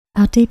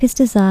Our deepest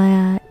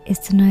desire is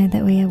to know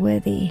that we are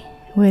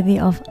worthy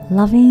of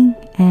loving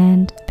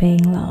and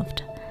being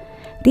loved.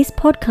 This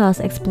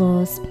podcast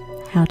explores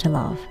how to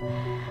love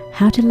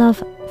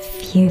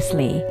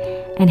fiercely,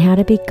 and how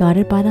to be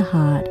guided by the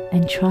heart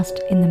and trust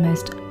in the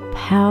most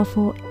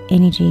powerful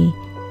energy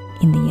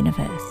in the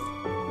universe,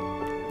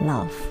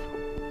 love.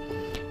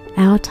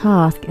 Our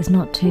task is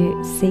not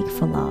to seek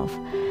for love,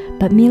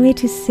 but merely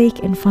to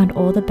seek and find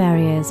all the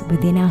barriers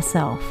within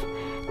ourselves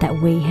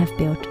that we have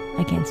built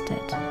against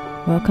it.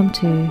 Welcome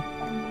to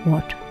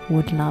What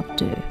Would Love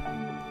Do?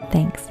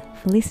 Thanks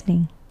for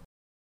listening.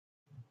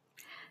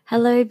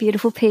 Hello,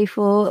 beautiful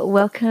people.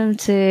 Welcome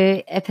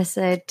to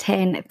episode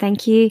 10.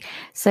 Thank you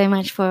so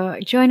much for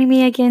joining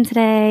me again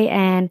today,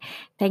 and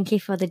thank you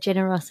for the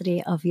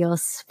generosity of your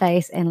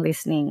space and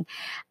listening.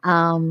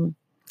 I'm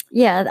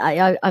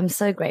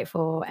so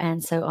grateful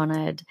and so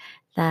honored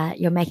that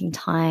you're making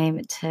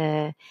time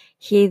to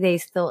hear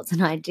these thoughts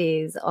and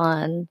ideas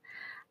on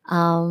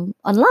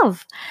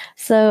love.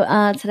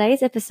 So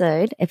today's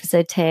episode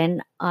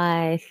 10,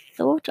 I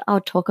thought I'll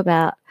talk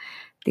about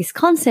this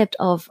concept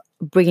of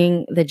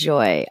bringing the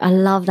joy. I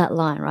love that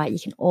line, right? You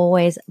can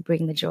always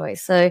bring the joy.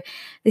 So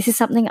this is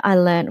something I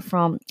learned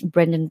from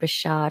Brendon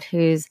Burchard,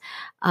 who's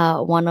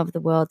one of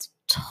the world's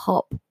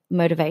top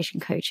motivation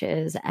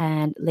coaches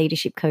and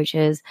leadership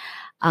coaches.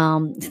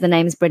 So the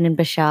name is Brendon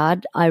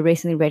Burchard. I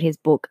recently read his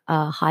book,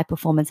 High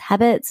Performance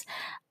Habits.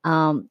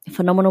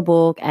 Phenomenal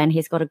book, and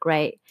he's got a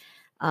great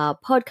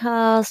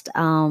podcast.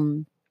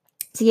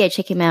 So yeah,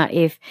 check him out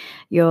if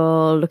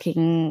you're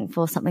looking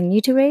for something new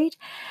to read.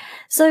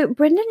 So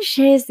Brendon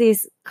shares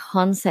this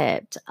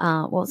concept.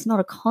 Well, it's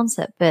not a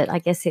concept, but I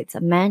guess it's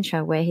a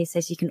mantra where he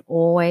says you can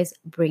always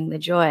bring the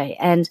joy.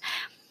 And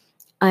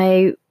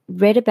I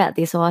read about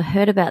this, or I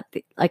heard about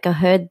I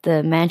heard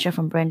the mantra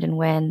from Brendon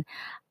when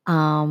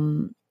I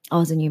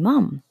was a new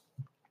mum.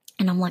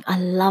 And I'm like, I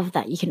love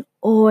that. You can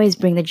always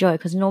bring the joy,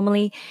 because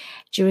normally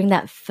during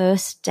that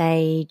first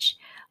stage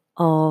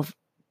of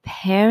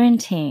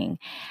parenting,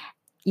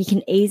 you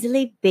can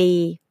easily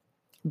be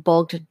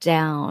bogged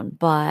down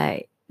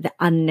by the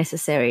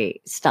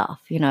unnecessary stuff,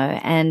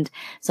 and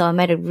so I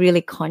made a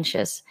really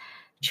conscious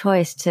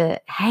choice to,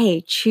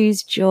 hey,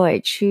 choose joy,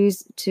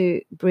 choose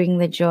to bring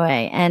the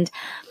joy. And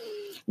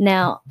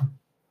now,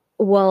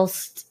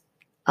 whilst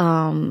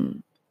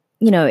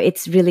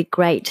it's really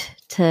great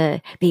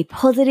to be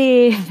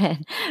positive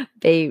and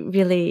be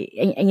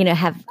really,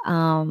 have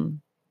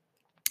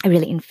a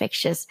really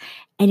infectious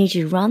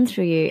energy run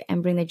through you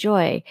and bring the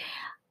joy,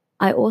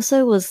 I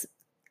also was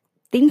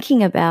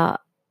thinking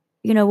about,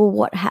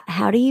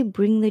 how do you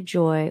bring the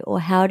joy, or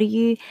how do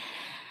you,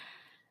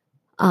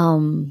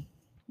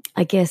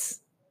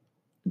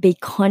 be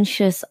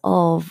conscious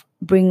of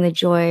bring the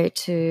joy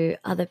to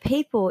other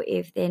people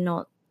if they're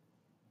not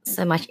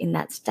so much in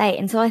that state.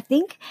 And so I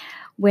think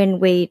when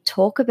we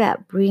talk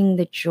about bring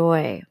the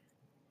joy,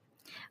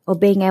 or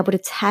being able to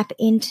tap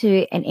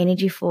into an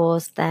energy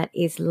force that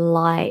is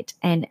light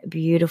and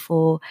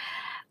beautiful,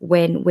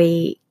 when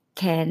we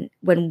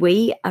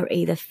are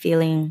either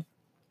feeling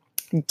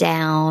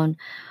down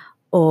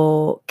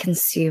or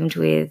consumed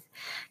with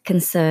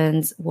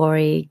concerns,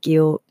 worry,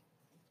 guilt,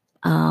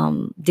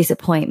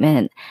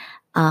 disappointment,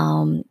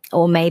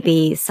 or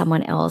maybe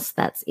someone else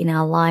that's in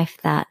our life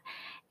that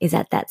is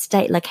at that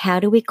state. Like, how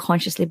do we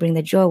consciously bring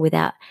the joy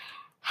without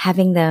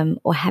having them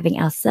or having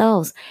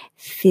ourselves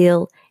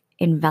feel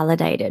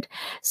invalidated?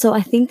 So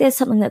I think there's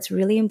something that's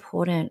really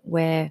important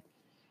where,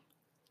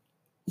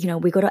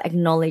 we got to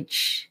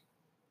acknowledge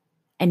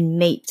and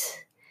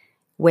meet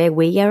where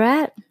we are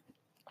at,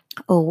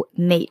 or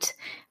meet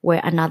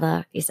where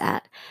another is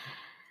at.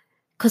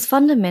 Because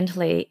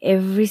fundamentally,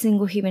 every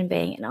single human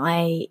being,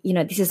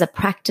 and this is a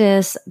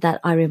practice that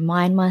I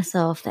remind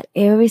myself that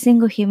every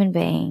single human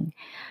being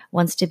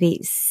wants to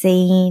be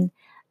seen,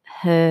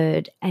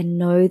 heard, and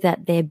know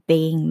that their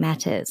being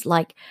matters.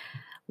 Like,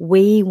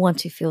 we want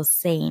to feel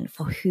seen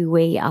for who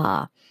we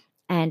are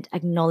and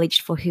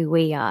acknowledged for who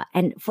we are,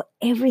 and for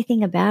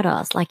everything about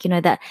us. Like,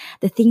 that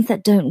the things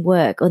that don't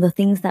work, or the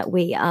things that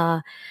we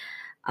are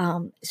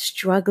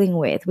struggling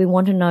with, we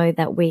want to know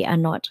that we are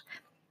not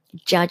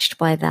judged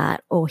by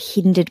that or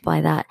hindered by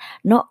that,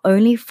 not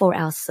only for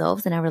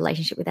ourselves and our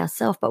relationship with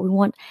ourselves, but we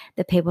want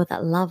the people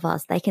that love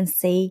us, they can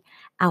see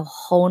our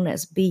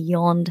wholeness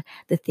beyond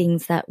the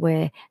things that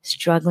we're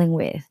struggling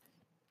with.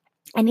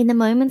 And in the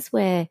moments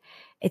where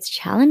it's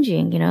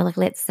challenging, like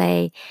let's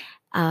say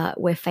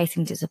we're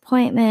facing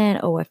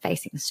disappointment, or we're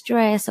facing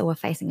stress, or we're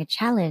facing a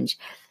challenge,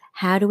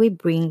 how do we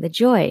bring the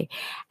joy?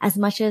 As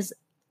much as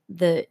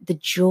the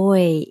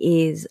joy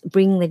is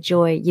bring the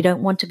joy, you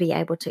don't want to be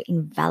able to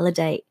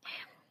invalidate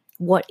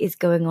what is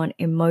going on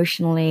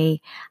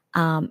emotionally,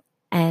 and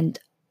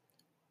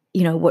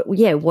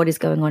what is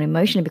going on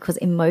emotionally, because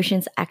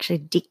emotions actually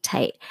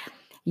dictate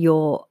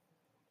your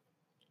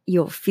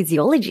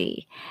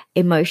physiology.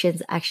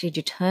 Emotions actually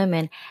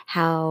determine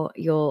how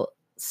your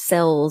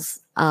cells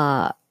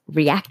are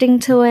reacting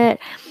to it.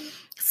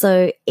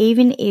 So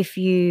even if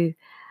you,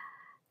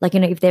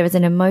 if there is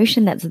an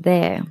emotion that's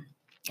there,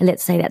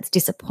 let's say that's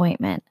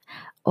disappointment,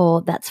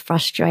 or that's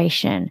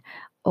frustration,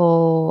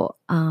 or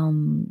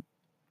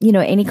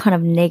any kind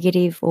of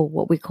negative, or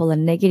what we call a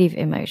negative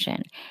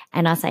emotion,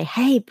 and I say,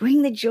 hey,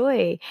 bring the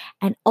joy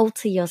and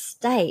alter your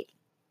state,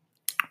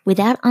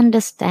 without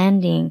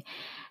understanding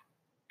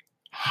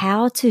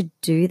how to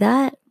do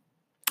that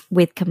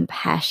with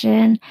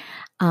compassion,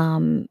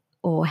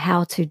 or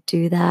how to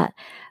do that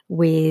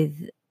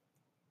with,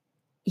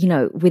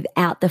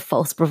 without the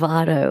false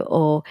bravado,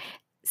 or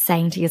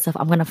saying to yourself,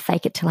 I'm going to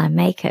fake it till I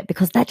make it,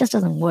 because that just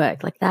doesn't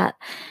work like that.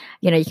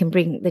 You can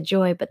bring the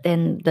joy, but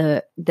then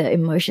the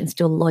emotion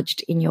still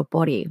lodged in your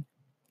body.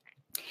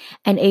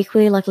 And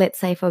equally, like, let's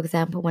say, for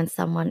example, when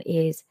someone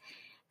is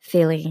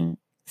feeling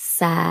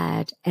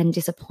sad and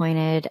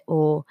disappointed,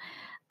 or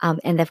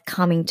and they've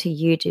coming to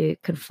you to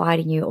confide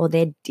in you, or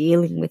they're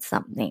dealing with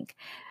something,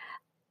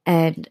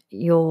 and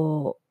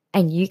you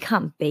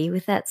can't be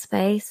with that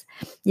space,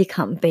 you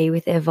can't be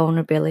with their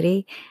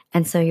vulnerability,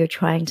 and so you're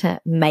trying to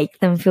make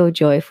them feel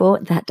joyful,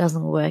 that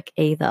doesn't work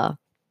either.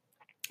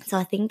 So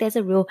I think there's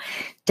a real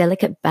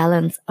delicate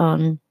balance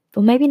on,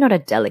 or maybe not a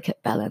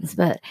delicate balance,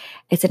 but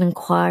it's an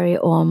inquiry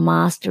or a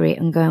mastery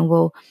and going,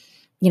 well,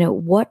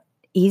 what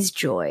is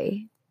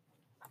joy?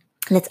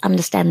 Let's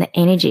understand the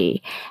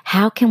energy.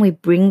 How can we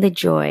bring the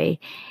joy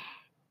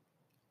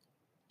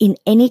in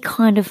any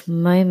kind of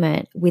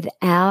moment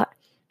without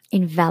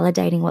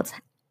invalidating what's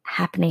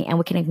happening, and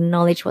we can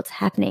acknowledge what's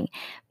happening,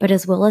 but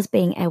as well as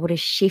being able to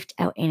shift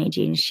our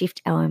energy and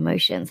shift our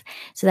emotions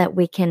so that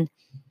we can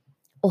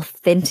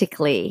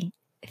authentically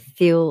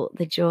feel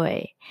the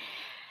joy.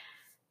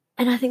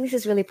 And I think this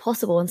is really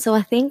possible. And so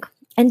I think,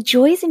 and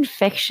joy is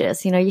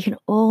infectious, you can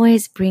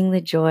always bring the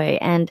joy.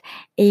 And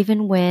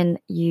even when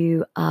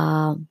you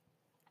are,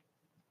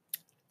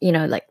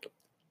 like,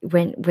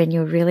 when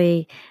you're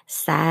really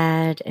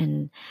sad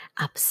and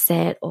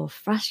upset or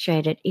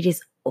frustrated, it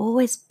is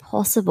always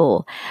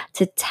possible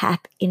to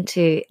tap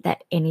into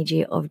that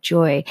energy of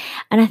joy.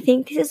 And I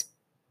think this is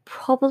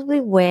probably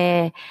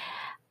where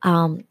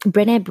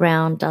Brené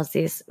Brown does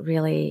this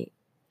really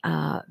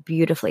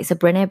beautifully. So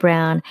Brené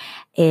Brown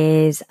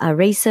is a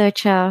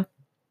researcher,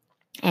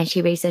 and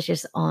she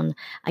researches on,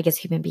 I guess,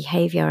 human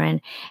behavior,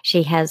 and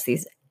she has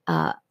this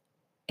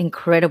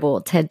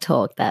incredible TED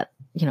Talk that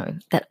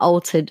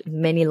altered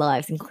many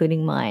lives,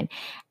 including mine,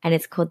 and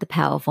it's called The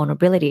Power of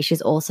Vulnerability.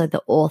 She's also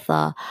the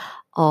author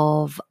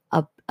of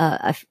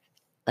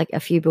a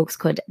few books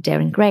called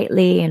Daring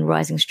Greatly and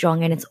Rising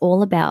Strong, and it's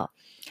all about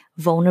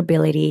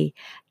vulnerability,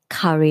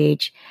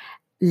 courage,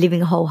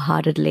 living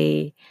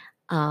wholeheartedly,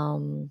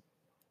 and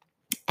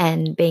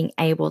being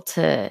able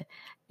to,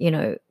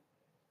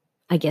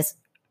 I guess,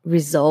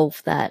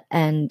 resolve that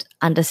and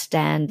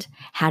understand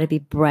how to be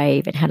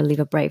brave and how to live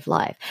a brave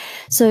life.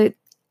 So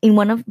in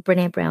one of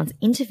Brené Brown's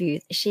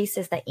interviews, she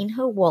says that in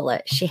her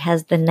wallet, she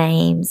has the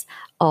names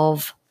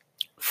of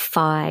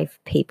 5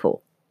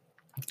 people.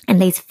 And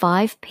these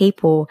 5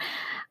 people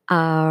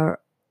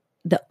are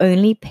the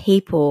only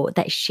people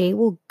that she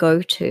will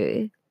go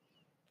to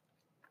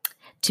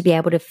be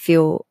able to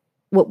feel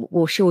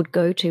what she would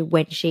go to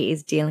when she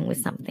is dealing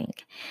with something.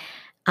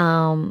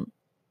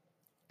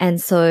 And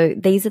so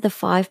these are the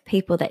 5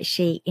 people that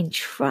she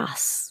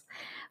entrusts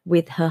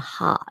with her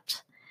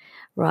heart,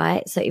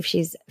 right? So if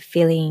she's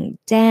feeling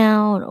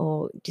down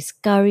or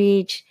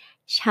discouraged,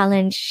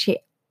 challenged,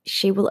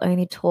 she will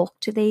only talk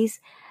to these.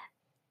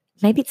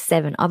 Maybe it's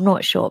 7, I'm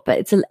not sure, but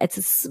it's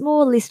a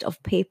small list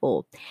of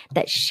people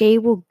that she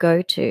will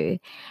go to,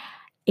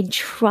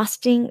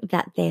 entrusting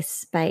that their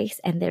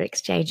space and their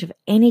exchange of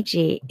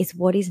energy is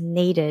what is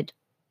needed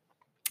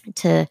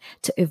to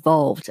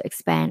evolve, to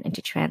expand, and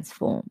to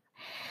transform.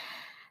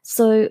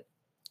 So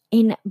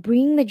in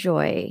bringing the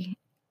joy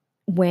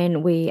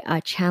when we are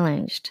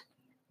challenged,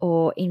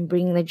 or in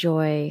bringing the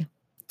joy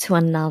to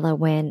another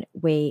when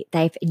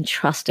they've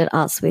entrusted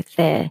us with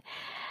their,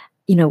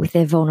 with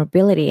their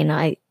vulnerability. And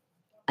I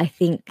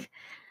think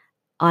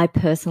I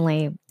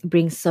personally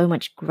bring so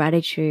much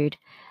gratitude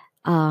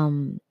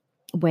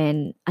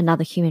when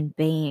another human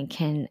being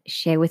can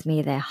share with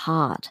me their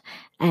heart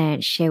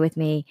and share with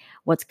me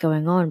what's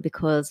going on,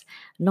 because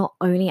not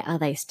only are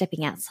they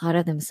stepping outside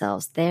of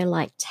themselves, they're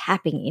like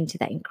tapping into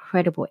that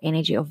incredible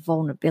energy of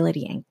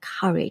vulnerability and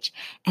courage,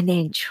 and they're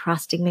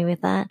entrusting me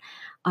with that.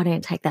 I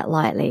don't take that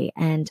lightly,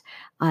 and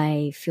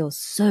I feel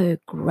so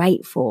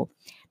grateful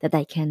that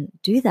they can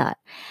do that.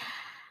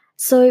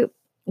 So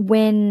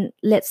when,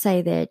 let's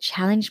say, they're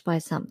challenged by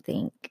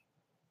something,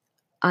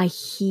 I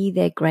hear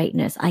their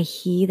greatness. I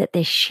hear that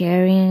they're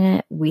sharing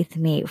it with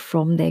me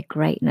from their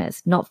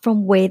greatness, not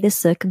from where the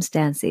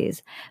circumstance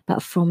is,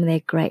 but from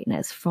their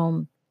greatness,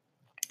 from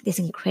this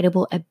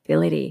incredible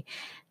ability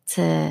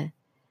to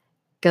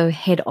go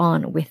head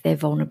on with their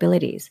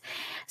vulnerabilities.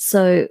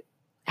 So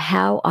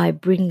how I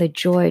bring the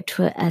joy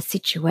to a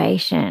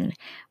situation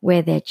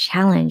where they're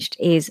challenged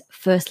is,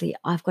 firstly,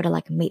 I've got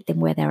to meet them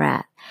where they're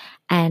at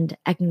and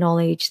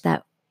acknowledge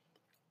that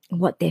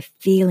what they're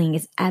feeling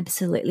is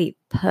absolutely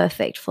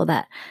perfect for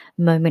that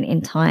moment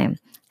in time,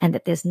 and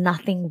that there's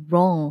nothing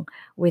wrong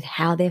with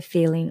how they're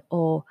feeling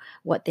or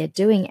what they're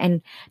doing.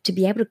 And to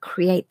be able to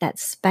create that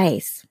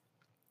space,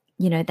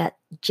 that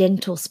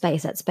gentle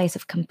space, that space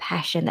of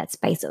compassion, that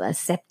space of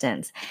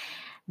acceptance,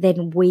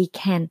 then we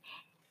can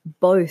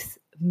both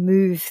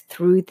move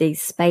through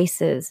these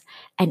spaces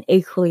and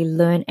equally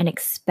learn and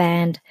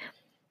expand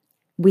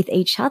with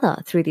each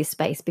other through this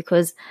space.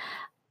 Because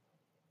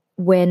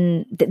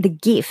when the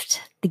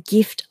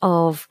gift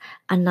of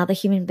another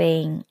human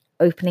being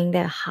opening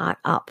their heart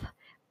up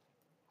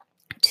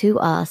to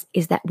us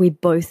is that we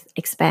both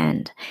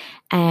expand,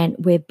 and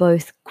we're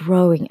both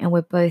growing, and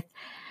we're both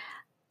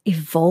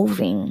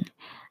evolving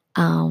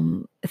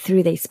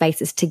through these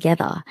spaces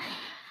together.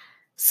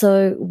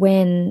 So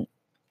when,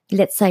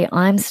 let's say,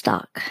 I'm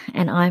stuck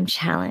and I'm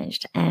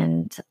challenged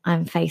and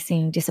I'm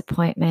facing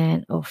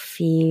disappointment or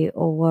fear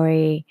or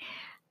worry,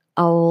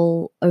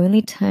 I'll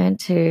only turn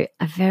to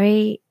a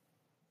very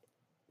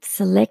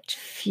select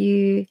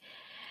few,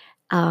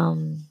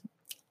 I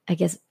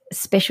guess,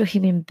 special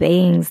human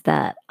beings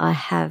that I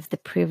have the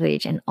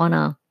privilege and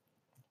honor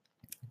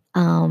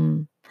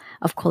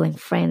of calling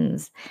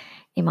friends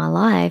in my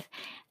life.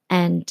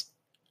 And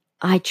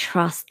I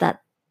trust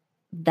that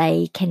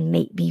they can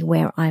meet me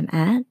where I'm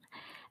at.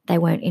 They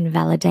won't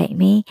invalidate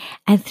me.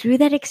 And through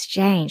that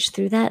exchange,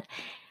 through that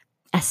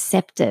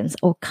acceptance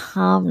or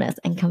calmness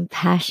and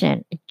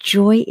compassion,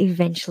 joy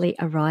eventually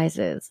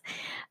arises.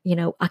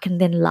 I can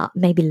then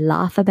maybe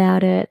laugh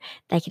about it.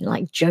 They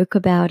can joke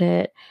about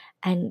it.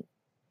 And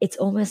it's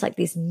almost like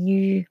this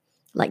new,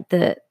 like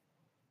the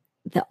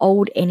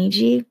old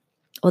energy,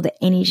 or the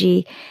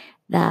energy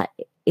that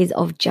is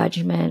of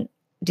judgment,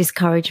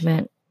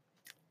 discouragement,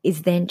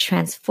 is then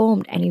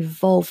transformed and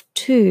evolved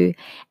to,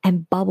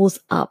 and bubbles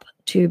up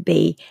to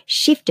be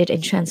shifted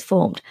and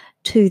transformed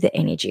to the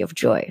energy of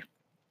joy.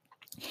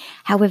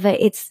 However,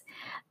 it's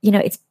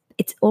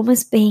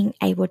almost being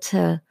able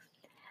to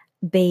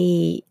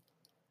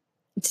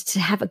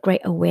have a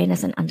great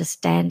awareness and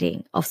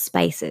understanding of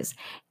spaces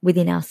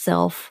within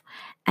ourselves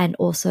and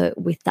also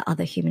with the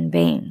other human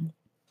being.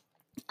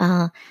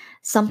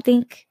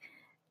 Something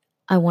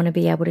I want to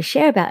be able to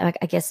share about,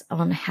 I guess,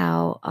 on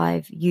how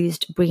I've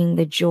used bringing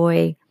the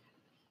joy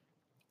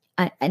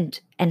and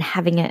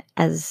having it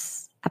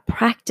as a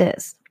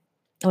practice,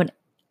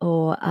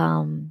 or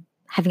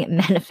having it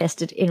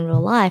manifested in real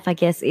life, I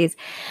guess, is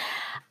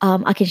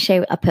I can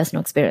share a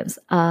personal experience.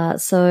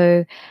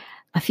 So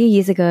a few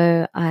years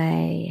ago,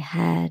 I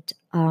had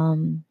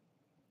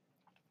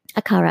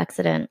a car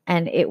accident,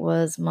 and it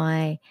was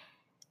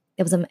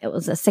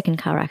a second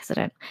car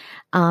accident.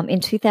 In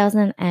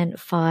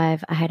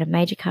 2005, I had a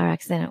major car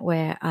accident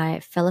where I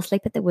fell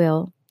asleep at the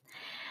wheel,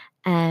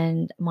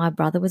 and my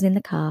brother was in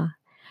the car.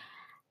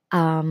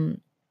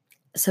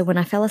 So when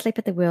I fell asleep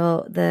at the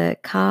wheel, the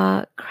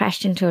car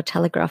crashed into a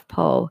telegraph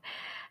pole.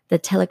 The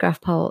telegraph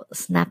pole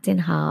snapped in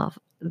half.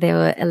 There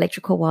were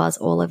electrical wires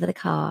all over the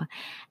car,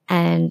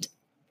 and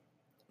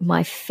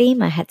my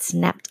femur had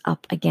snapped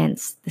up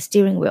against the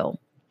steering wheel.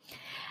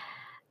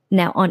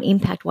 Now, on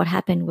impact, what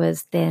happened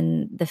was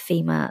then the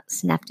femur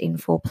snapped in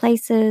 4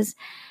 places,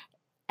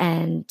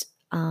 and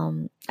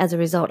as a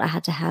result, I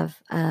had to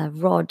have a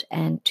rod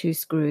and 2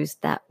 screws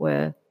that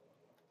were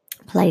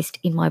placed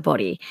in my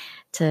body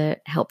to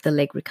help the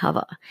leg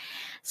recover.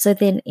 So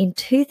then in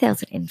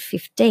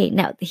 2015,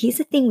 now here's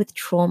the thing with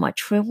trauma.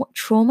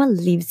 Trauma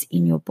lives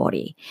in your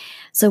body.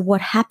 So what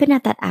happened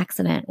at that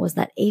accident was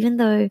that even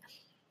though,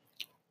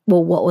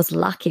 well, what was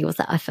lucky was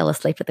that I fell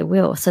asleep at the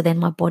wheel. So then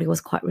my body was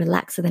quite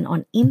relaxed. So then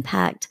on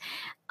impact,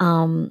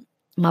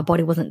 my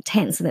body wasn't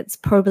tense, and it's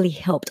probably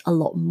helped a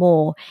lot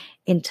more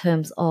in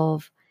terms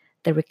of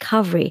the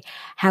recovery.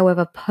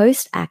 However,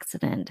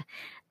 post-accident,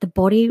 the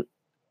body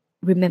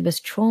remembers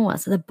trauma.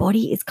 So the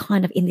body is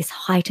kind of in this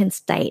heightened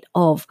state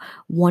of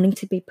wanting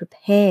to be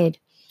prepared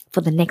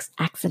for the next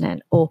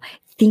accident, or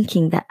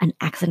thinking that an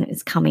accident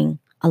is coming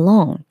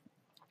along.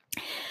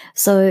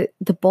 So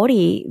the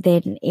body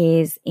then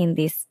is in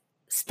this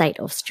state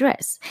of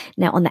stress.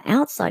 Now, on the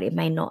outside, it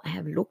may not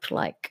have looked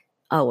like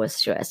I was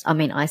stressed. I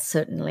mean, I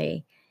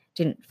certainly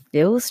didn't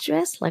feel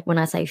stressed. Like when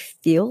I say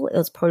feel, it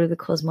was probably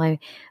because my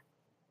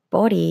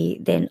body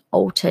then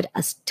altered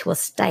us to a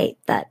state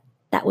that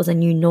was a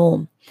new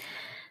norm.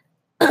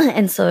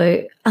 And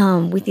so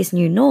with this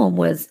new norm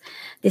was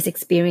this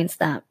experience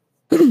that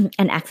an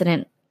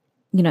accident,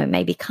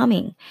 may be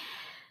coming.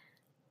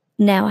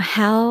 Now,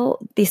 how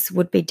this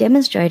would be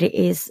demonstrated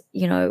is,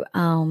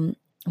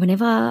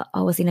 whenever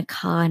I was in a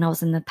car and I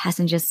was in the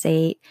passenger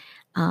seat,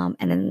 and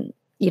then,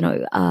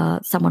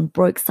 someone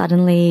broke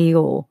suddenly,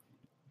 or,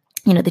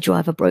 the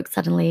driver broke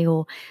suddenly,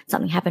 or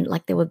something happened,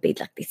 like there would be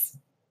like this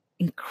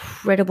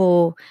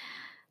incredible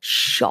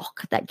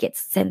shock that gets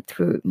sent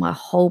through my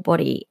whole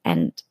body,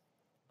 and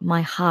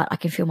my heart, I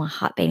can feel my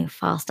heart beating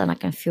faster, and I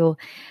can feel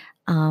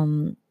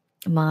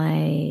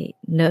my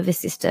nervous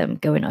system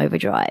go in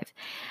overdrive.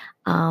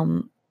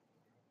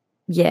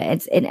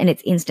 It's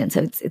instant,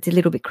 so it's a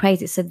little bit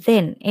crazy. So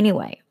then,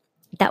 anyway,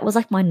 that was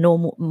like my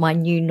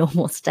new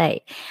normal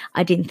state.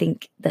 I didn't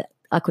think that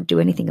I could do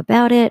anything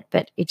about it,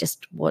 but it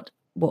just what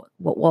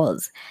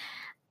was.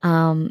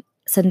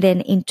 So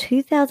then in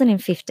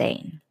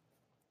 2015,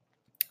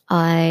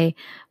 I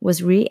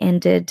was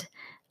rear-ended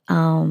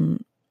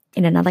in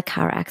another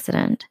car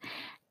accident,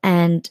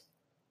 and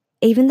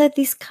even though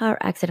this car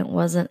accident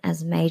wasn't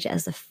as major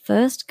as the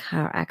first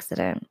car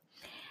accident,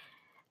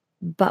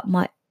 but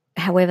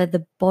however,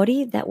 the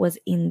body that was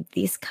in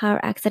this car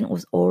accident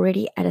was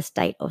already at a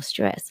state of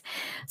stress.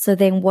 So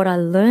then what I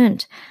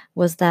learned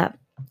was that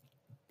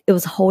it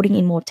was holding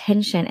in more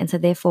tension, and so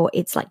therefore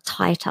it's like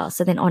tighter.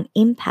 So then on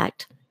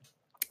impact,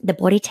 the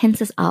body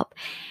tenses up,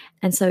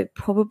 and so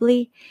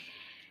probably,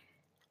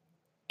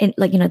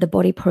 the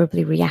body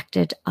probably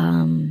reacted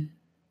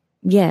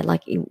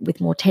with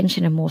more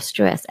tension and more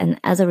stress. And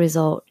as a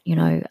result,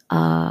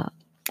 a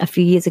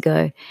few years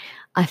ago,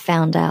 I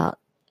found out,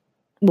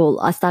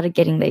 I started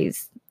getting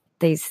this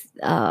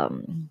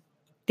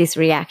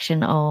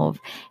reaction of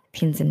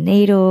pins and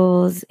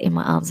needles in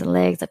my arms and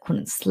legs. I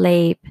couldn't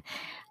sleep.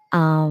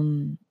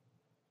 But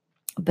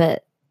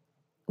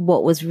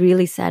what was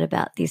really sad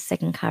about this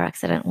second car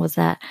accident was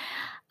that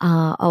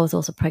I was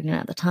also pregnant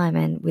at the time,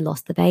 and we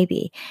lost the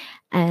baby.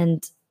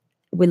 And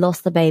we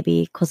lost the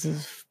baby because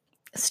of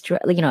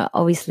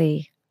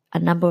obviously a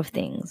number of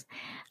things.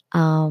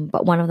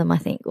 But one of them, I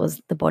think,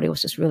 was the body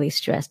was just really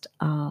stressed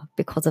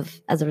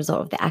as a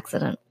result of the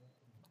accident.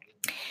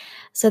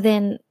 So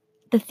then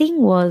the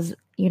thing was,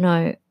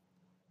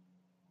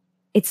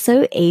 it's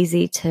so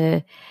easy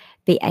to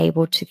be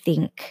able to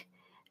think,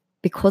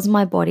 because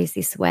my body's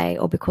this way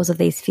or because of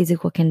these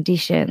physical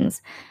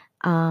conditions,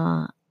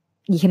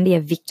 you can be a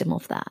victim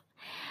of that.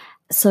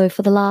 So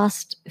for the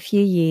last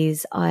few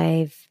years,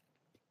 I've,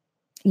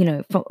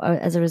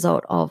 as a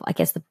result of, I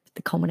guess, the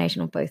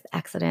culmination of both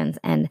accidents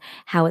and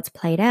how it's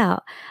played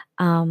out,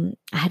 I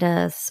had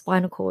a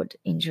spinal cord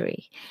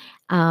injury.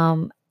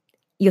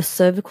 Your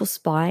cervical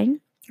spine,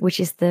 which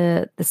is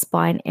the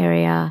spine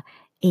area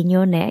in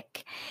your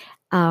neck,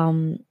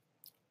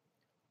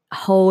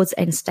 holds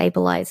and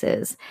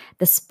stabilizes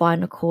the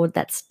spinal cord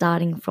that's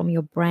starting from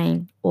your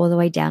brain all the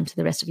way down to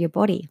the rest of your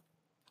body.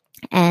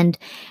 And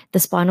the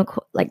spinal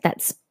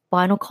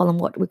column,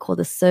 what we call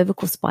the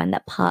cervical spine,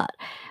 that part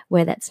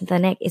where that's the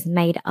neck, is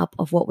made up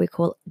of what we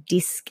call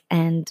disc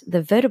and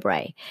the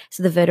vertebrae.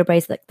 So the vertebrae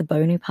is like the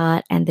bony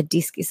part, and the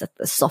disc is like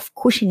the soft,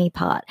 cushiony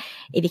part,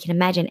 if you can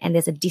imagine. And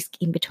there's a disc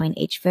in between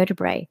each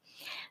vertebrae.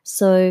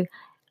 So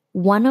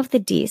one of the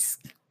discs,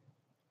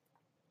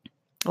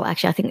 well,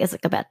 actually, I think there's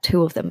like about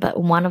two of them, but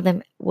one of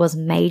them was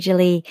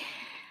majorly,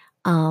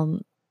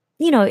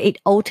 it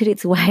altered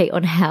its way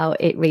on how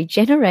it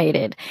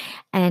regenerated.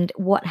 And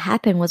what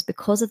happened was,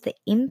 because of the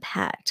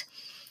impact,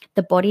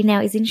 the body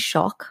now is in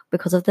shock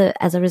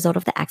as a result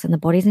of the accident. The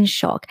body's in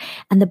shock,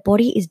 and the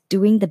body is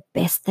doing the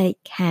best that it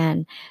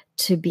can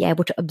to be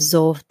able to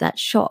absorb that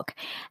shock.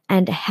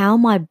 And how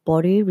my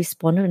body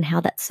responded and how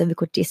that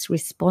cervical disc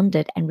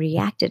responded and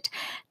reacted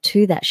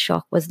to that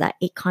shock was that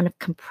it kind of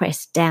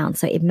compressed down.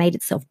 So it made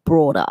itself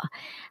broader.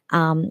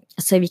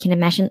 So you can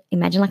imagine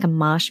like a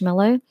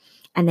marshmallow,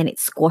 and then it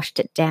squashed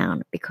it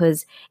down,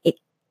 because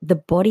the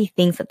body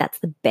thinks that that's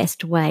the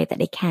best way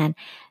that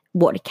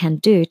what it can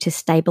do to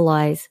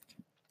stabilize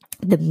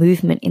the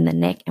movement in the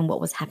neck and what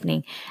was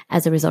happening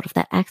as a result of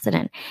that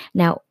accident.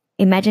 Now,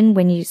 imagine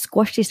when you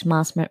squash this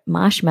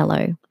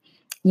marshmallow,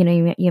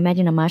 you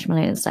imagine a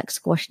marshmallow and it's like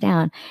squashed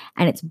down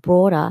and it's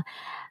broader.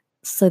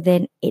 So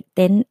then it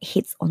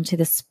hits onto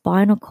the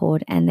spinal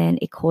cord, and then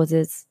it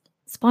causes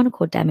spinal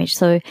cord damage.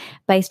 So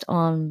based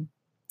on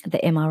the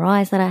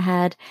MRIs that I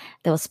had,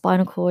 there was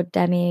spinal cord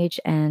damage,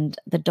 and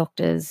the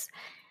doctors,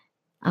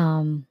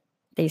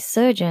 these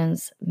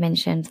surgeons,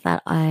 mentioned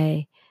that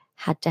I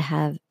had to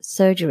have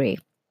surgery,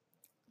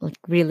 like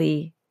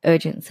really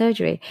urgent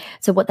surgery.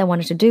 So what they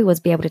wanted to do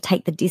was be able to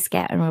take the disc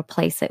out and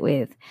replace it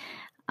with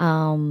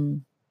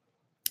an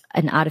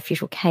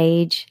artificial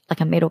cage,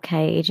 like a metal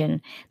cage, and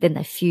then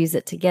they fuse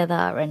it together.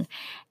 And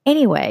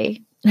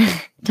anyway,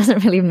 it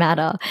doesn't really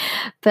matter.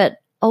 But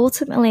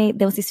ultimately,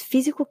 there was this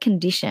physical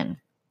condition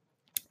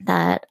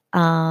that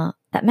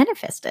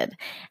manifested,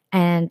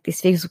 and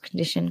this physical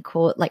condition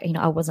called,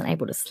 I wasn't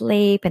able to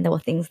sleep, and there were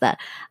things that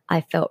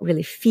I felt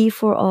really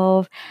fearful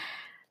of.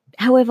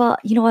 However,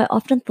 I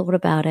often thought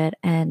about it,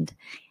 and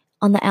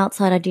on the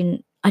outside, I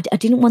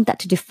didn't want that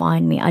to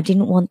define me. I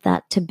didn't want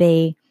to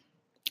be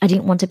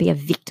a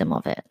victim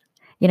of it.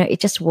 It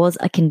just was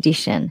a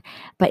condition,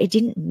 but it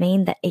didn't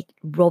mean that it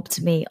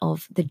robbed me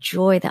of the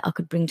joy that I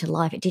could bring to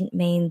life. It didn't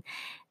mean,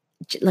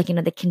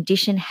 the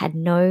condition had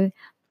no,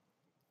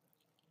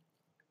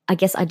 I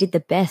guess I did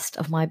the best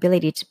of my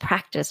ability to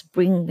practice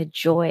bringing the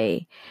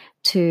joy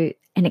to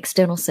an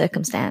external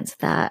circumstance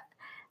that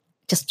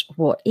just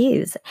what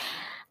is.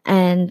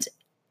 And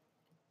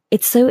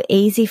it's so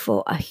easy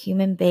for a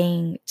human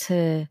being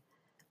to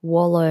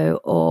wallow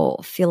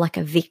or feel like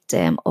a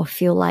victim or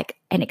feel like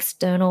an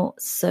external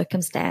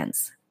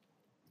circumstance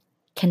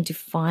can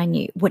define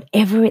you,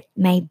 whatever it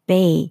may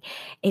be.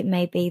 It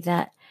may be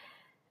that,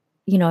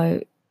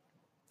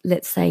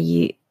 let's say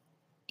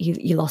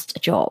you lost a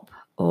job,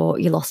 or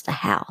you lost a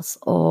house,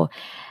 or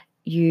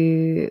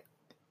you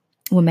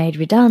were made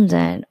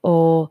redundant,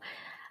 or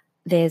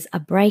there's a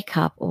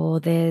breakup, or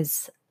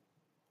there's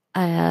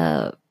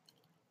a,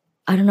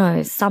 I don't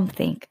know,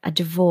 something, a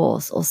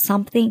divorce, or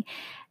something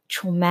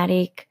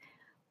traumatic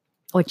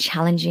or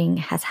challenging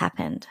has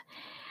happened.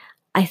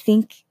 I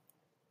think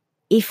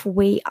if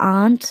we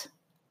aren't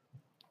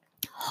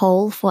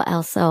whole for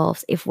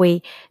ourselves, if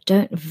we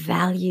don't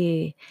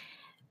value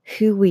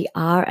who we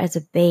are as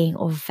a being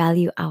or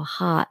value our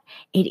heart,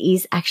 it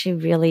is actually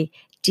really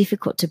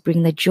difficult to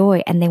bring the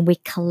joy. And then we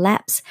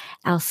collapse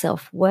our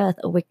self-worth,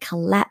 or we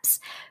collapse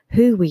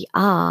who we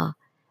are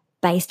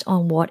based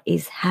on what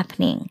is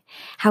happening.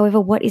 However,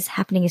 what is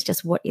happening is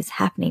just what is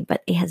happening,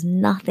 but it has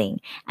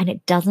nothing, and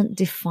it doesn't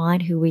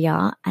define who we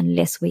are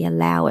unless we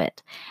allow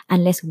it,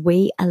 unless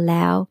we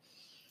allow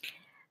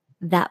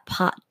that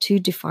part to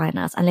define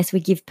us, unless we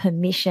give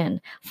permission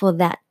for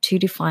that to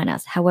define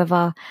us.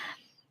 However,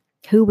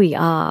 who we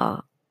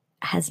are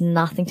has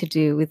nothing to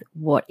do with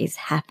what is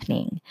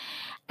happening.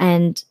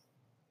 And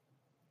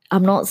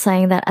I'm not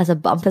saying that as a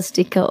bumper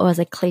sticker or as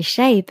a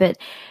cliche, but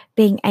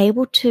being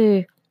able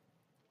to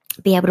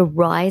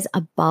rise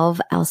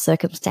above our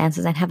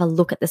circumstances and have a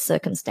look at the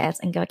circumstance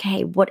and go,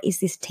 okay, what is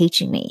this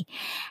teaching me?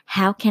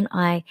 How can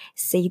I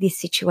see this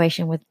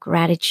situation with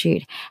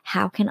gratitude?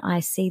 How can I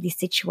see this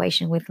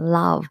situation with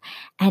love?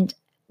 And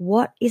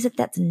what is it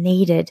that's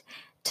needed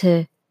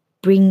to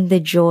bring the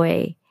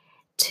joy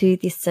to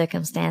this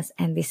circumstance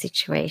and this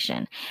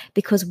situation?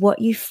 Because what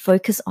you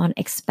focus on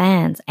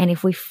expands. And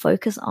if we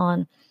focus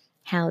on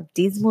how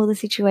dismal the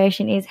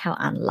situation is, how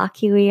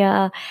unlucky we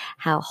are,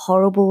 how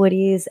horrible it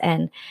is,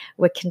 and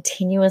we're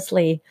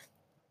continuously,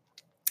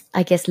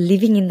 I guess,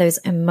 living in those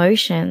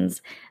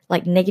emotions,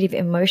 like negative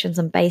emotions,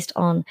 and based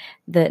on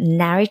the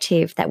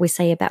narrative that we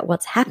say about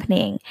what's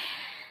happening,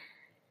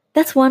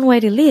 that's one way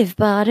to live,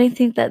 but I don't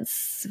think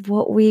that's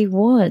what we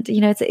want.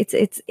 You know,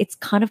 it's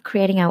kind of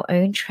creating our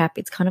own trap.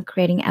 It's kind of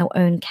creating our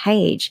own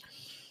cage.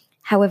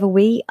 However,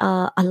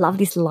 I love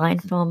this line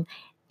from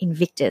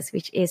Invictus,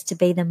 which is to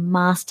be the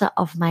master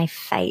of my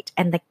fate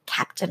and the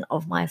captain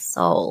of my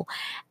soul.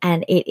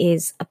 And it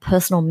is a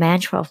personal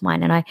mantra of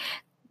mine. And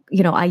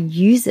I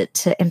use it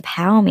to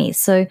empower me.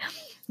 So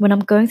when I'm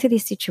going through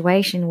this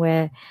situation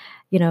where,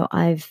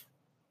 I've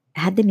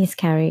had the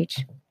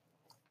miscarriage,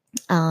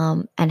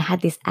 and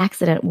had this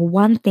accident, well,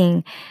 one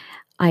thing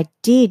I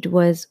did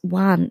was,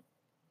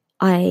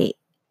 I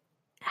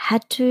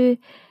had to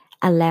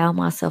allow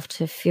myself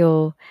to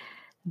feel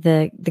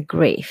the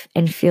grief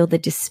and feel the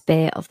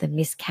despair of the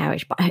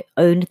miscarriage. But I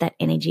owned that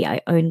energy.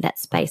 I owned that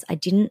space. I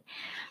didn't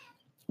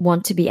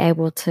want to be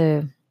able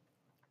to,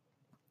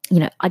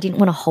 I didn't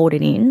want to hold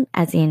it in,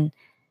 as in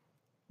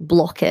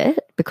block it,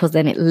 because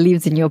then it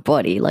lives in your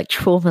body. Like,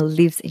 trauma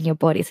lives in your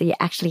body. So you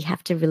actually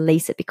have to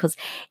release it, because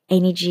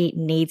energy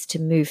needs to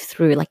move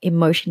through, like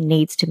emotion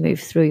needs to move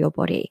through your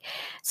body.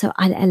 So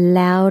I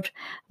allowed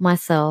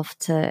myself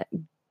to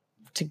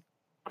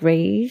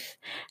grieve,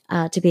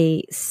 to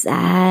be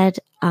sad,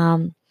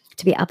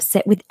 to be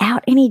upset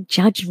without any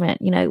judgment,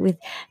 with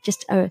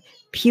just a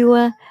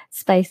pure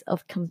space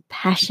of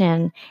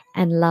compassion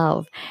and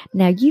love.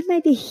 Now, you may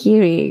be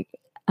hearing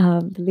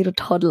the little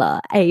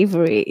toddler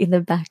Avery in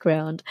the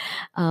background.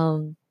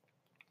 So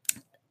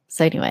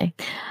anyway,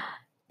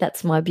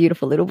 that's my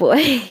beautiful little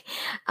boy.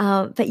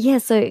 But yeah,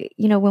 so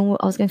when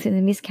I was going through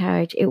the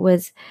miscarriage, it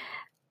was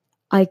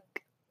I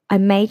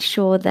made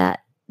sure that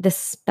the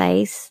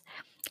space,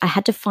 I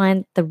had to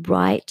find the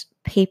right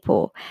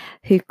people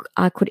who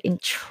I could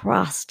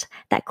entrust,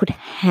 that could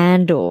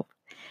handle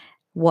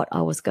what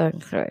I was going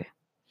through.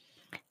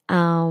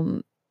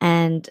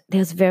 And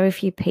there's very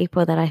few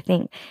people that I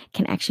think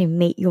can actually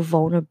meet your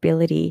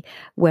vulnerability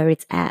where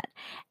it's at.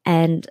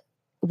 And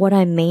what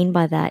I mean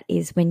by that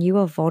is, when you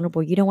are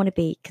vulnerable, you don't want to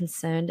be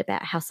concerned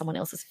about how someone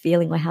else is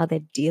feeling or how they're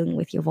dealing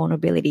with your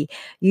vulnerability.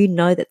 You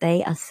know that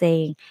they are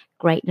seeing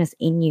greatness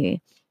in you,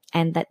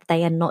 and that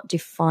they are not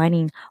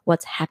defining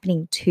what's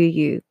happening to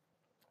you,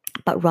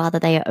 but rather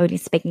they are only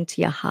speaking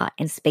to your heart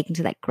and speaking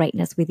to that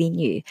greatness within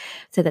you,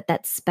 so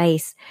that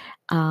space,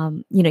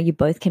 you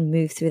both can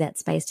move through that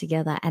space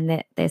together,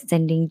 and they're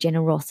sending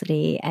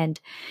generosity, and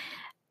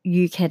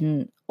you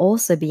can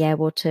also be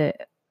able to,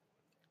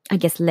 I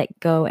guess, let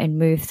go and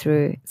move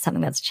through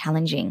something that's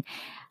challenging,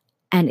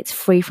 and it's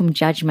free from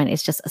judgment.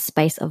 It's just a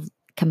space of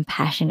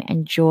compassion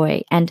and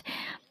joy. And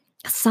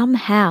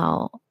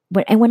somehow,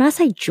 when I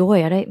say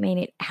joy, I don't mean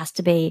it has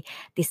to be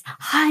this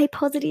high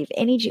positive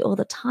energy all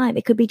the time.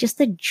 It could be just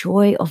the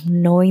joy of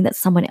knowing that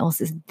someone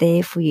else is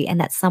there for you, and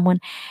that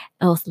someone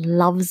else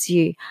loves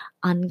you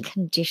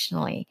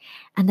unconditionally.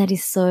 And that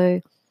is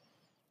so,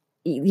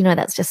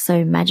 that's just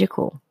so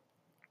magical.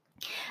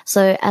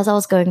 So as I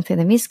was going through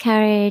the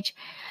miscarriage,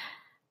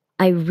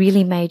 I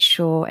really made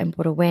sure and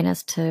brought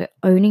awareness to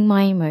owning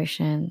my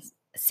emotions,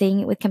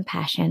 seeing it with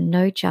compassion,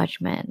 no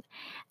judgment,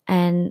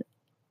 and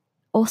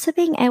also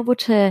being able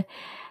to,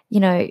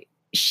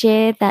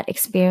 share that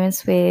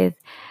experience with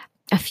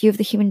a few of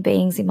the human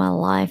beings in my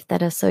life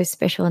that are so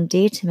special and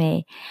dear to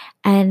me.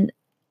 And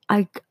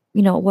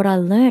what I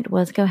learned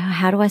was, go,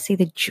 how do I see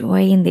the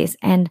joy in this?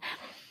 And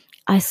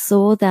I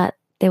saw that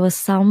there was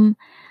some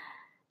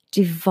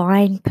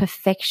divine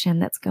perfection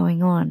that's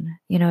going on.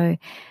 The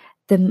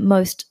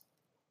most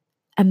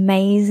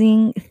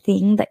amazing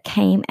thing that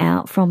came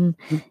out from,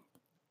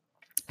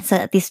 so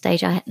at this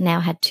stage I now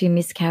had 2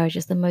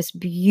 miscarriages. The most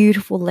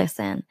beautiful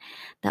lesson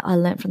that I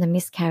learned from the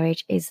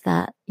miscarriage is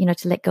that,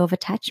 to let go of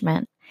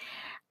attachment.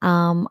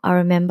 I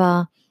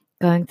remember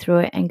going through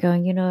it and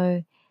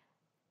going,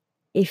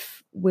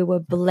 if we were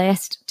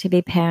blessed to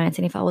be parents,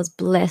 and if I was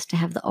blessed to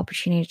have the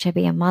opportunity to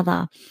be a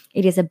mother,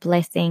 it is a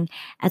blessing,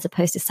 as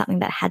opposed to something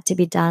that had to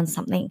be done,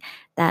 something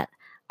that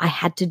I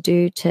had to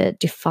do to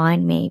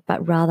define me,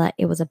 but rather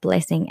it was a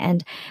blessing.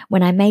 And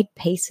when I made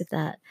peace with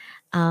that,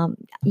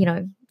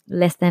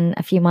 less than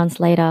a few months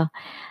later,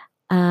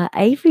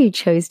 Avery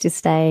chose to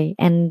stay.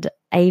 And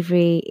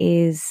Avery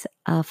is,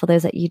 for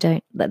those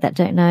that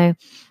don't know,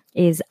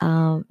 is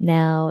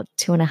now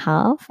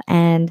 2.5,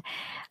 and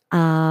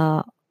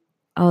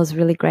I was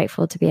really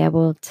grateful to be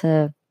able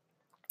to,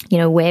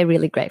 we're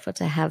really grateful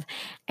to have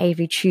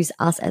Avery choose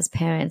us as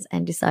parents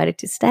and decided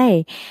to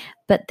stay.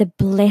 But the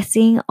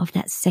blessing of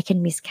that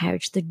second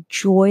miscarriage, the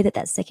joy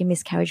that second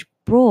miscarriage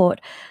brought.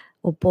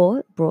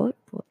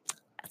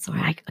 Sorry,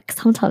 I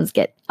sometimes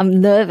I'm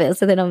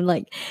nervous, and then I'm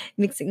like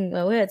mixing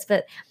my words.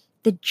 But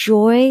the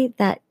joy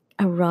that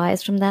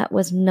arise from that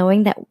was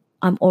knowing that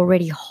I'm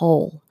already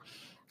whole,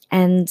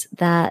 and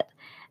that,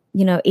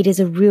 it is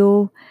a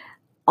real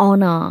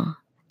honor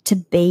to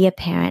be a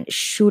parent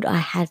should I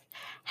have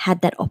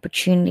had that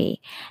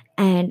opportunity.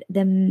 And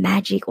the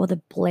magic or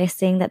the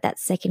blessing that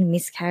second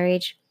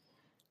miscarriage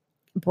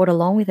brought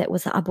along with it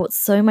was that I brought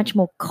so much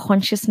more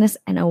consciousness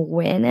and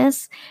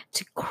awareness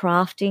to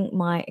crafting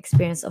my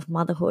experience of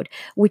motherhood,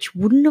 which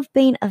wouldn't have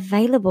been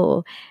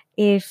available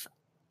if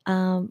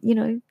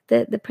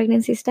the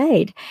pregnancy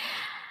stayed.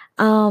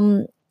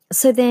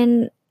 So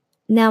then,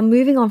 now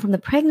moving on from the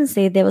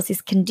pregnancy, there was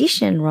this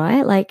condition,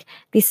 right? Like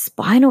this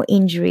spinal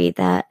injury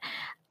that,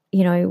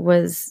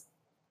 was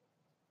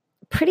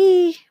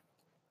pretty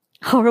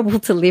horrible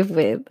to live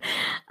with.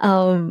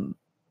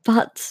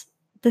 But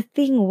the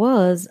thing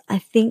was, I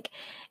think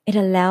it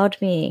allowed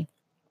me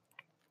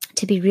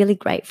to be really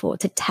grateful,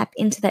 to tap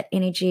into that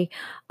energy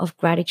of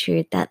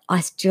gratitude that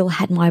I still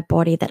had my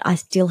body, that I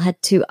still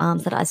had 2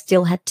 arms, that I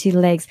still had 2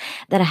 legs,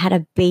 that I had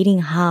a beating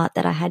heart,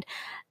 that I had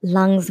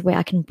lungs where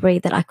I can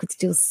breathe, that I could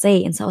still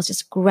see. And so I was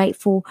just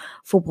grateful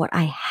for what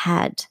I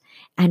had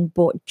and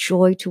brought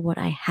joy to what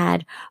I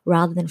had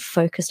rather than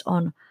focused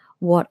on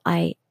what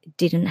I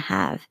didn't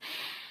have.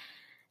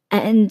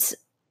 And,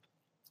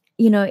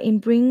 in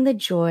bringing the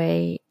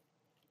joy,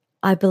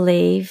 I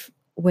believe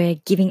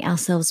we're giving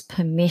ourselves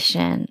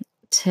permission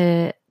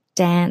to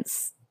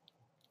dance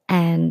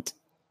and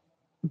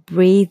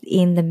breathe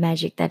in the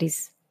magic that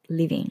is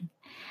living,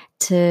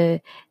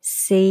 to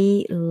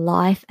see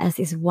life as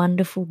this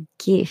wonderful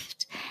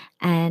gift,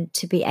 and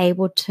to be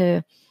able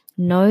to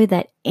know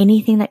that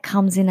anything that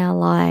comes in our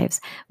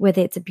lives,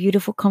 whether it's a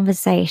beautiful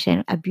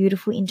conversation, a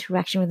beautiful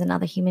interaction with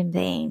another human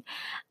being,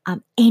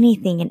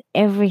 anything and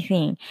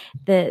everything,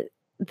 the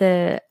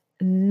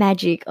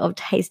magic of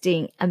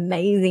tasting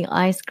amazing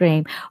ice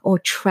cream or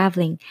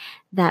traveling,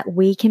 that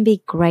we can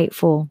be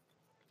grateful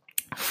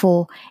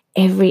for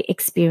every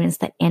experience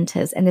that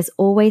enters. And there's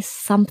always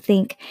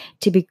something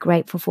to be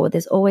grateful for.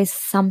 There's always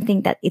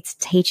something that it's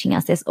teaching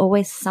us. There's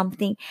always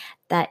something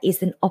that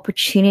is an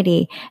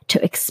opportunity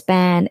to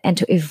expand and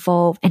to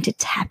evolve and to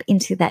tap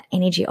into that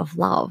energy of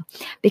love,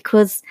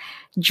 because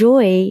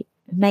joy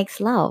makes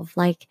love.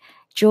 Like,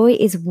 joy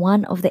is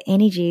one of the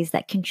energies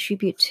that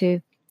contribute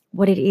to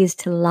what it is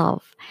to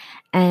love.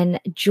 And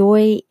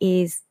joy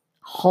is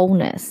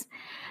wholeness.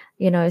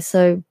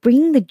 So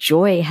bringing the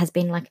joy has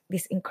been like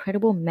this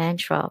incredible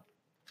mantra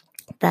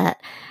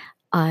that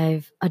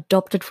I've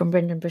adopted from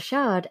Brendan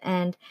Burchard.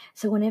 And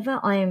so whenever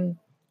I'm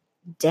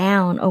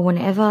down, or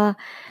whenever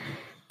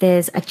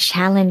there's a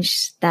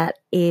challenge that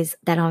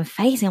I'm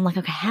facing, I'm like,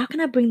 okay, how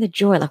can I bring the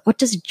joy? Like, what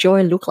does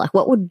joy look like?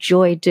 What would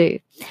joy do?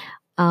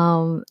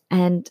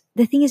 And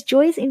the thing is,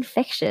 joy is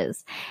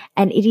infectious,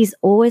 and it is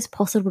always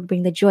possible to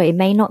bring the joy. It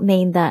may not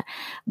mean that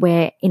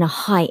we're in a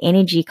high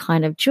energy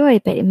kind of joy,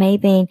 but it may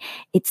mean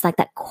it's like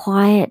that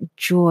quiet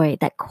joy,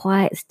 that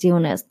quiet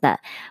stillness that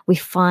we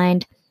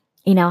find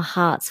in our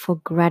hearts for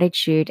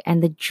gratitude,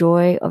 and the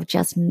joy of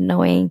just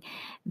knowing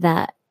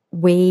that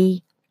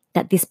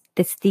this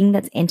thing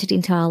that's entered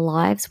into our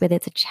lives, whether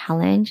it's a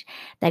challenge,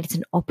 that it's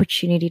an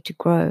opportunity to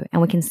grow,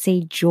 and we can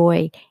see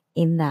joy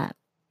in that.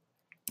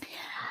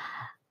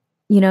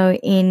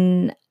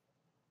 In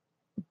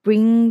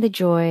bring the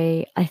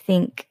joy, I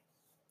think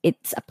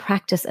it's a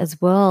practice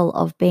as well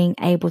of being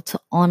able to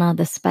honor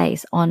the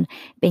space, on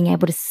being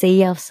able to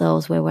see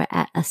ourselves where we're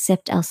at,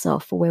 accept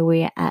ourselves for where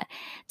we're at,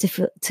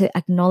 to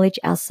acknowledge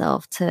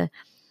ourselves, to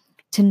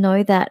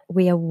know that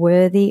we are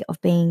worthy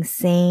of being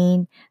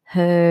seen,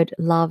 heard,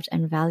 loved,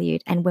 and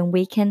valued. And when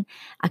we can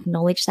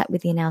acknowledge that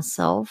within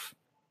ourselves,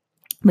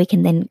 we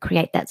can then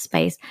create that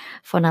space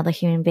for another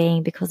human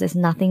being, because there's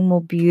nothing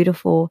more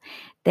beautiful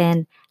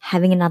than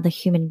having another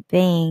human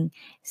being,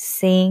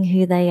 seeing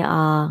who they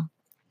are,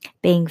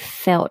 being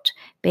felt,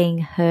 being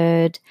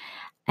heard,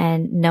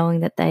 and knowing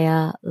that they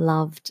are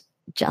loved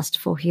just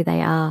for who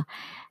they are,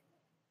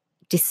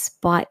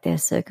 despite their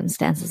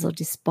circumstances or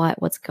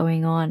despite what's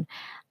going on.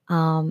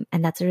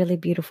 And that's a really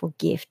beautiful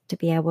gift to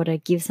be able to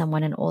give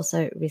someone and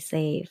also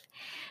receive.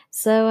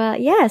 So,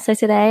 so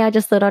today I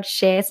just thought I'd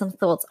share some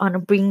thoughts on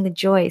bringing the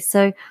joy.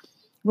 So,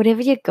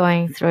 whatever you're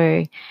going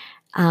through,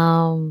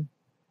 know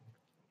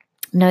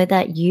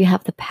that you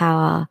have the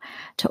power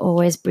to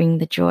always bring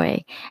the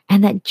joy,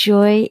 and that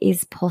joy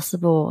is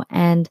possible.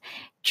 And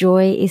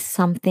joy is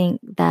something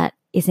that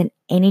is an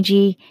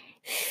energy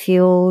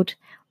filled,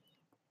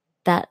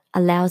 that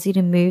allows you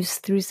to move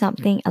through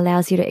something,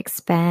 allows you to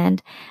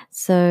expand.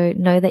 So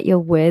know that you're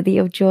worthy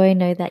of joy.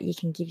 Know that you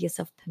can give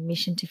yourself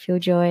permission to feel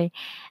joy,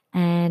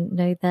 and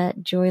know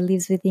that joy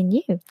lives within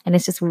you and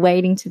it's just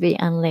waiting to be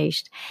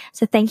unleashed.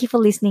 So thank you for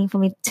listening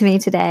to me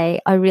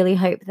today. I really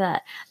hope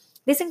that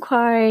this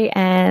inquiry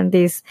and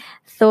this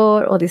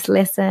thought or this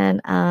lesson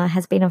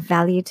has been of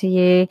value to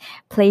you.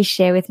 Please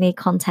share with me,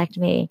 contact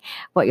me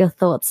what your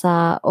thoughts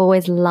are.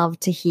 Always love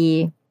to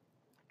hear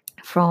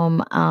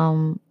from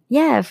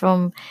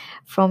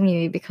from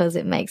you, because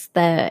it makes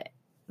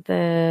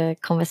the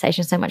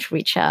conversation so much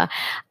richer.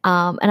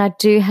 And I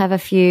do have a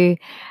few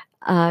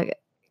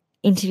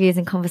interviews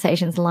and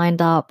conversations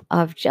lined up.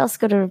 I've just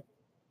got to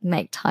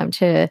make time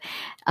to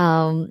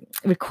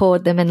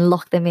record them and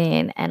lock them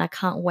in, and I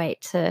can't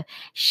wait to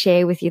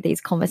share with you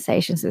these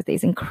conversations with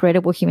these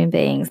incredible human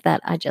beings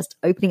that are just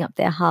opening up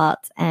their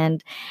hearts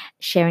and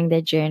sharing their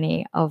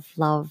journey of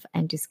love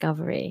and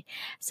discovery.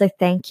 So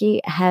thank you.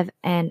 Have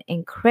an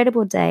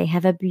incredible day.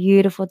 Have a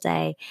beautiful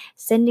day.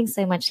 Sending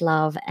so much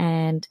love,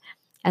 and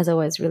as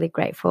always, really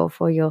grateful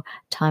for your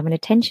time and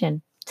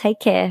attention. Take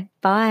care.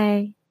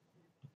 Bye.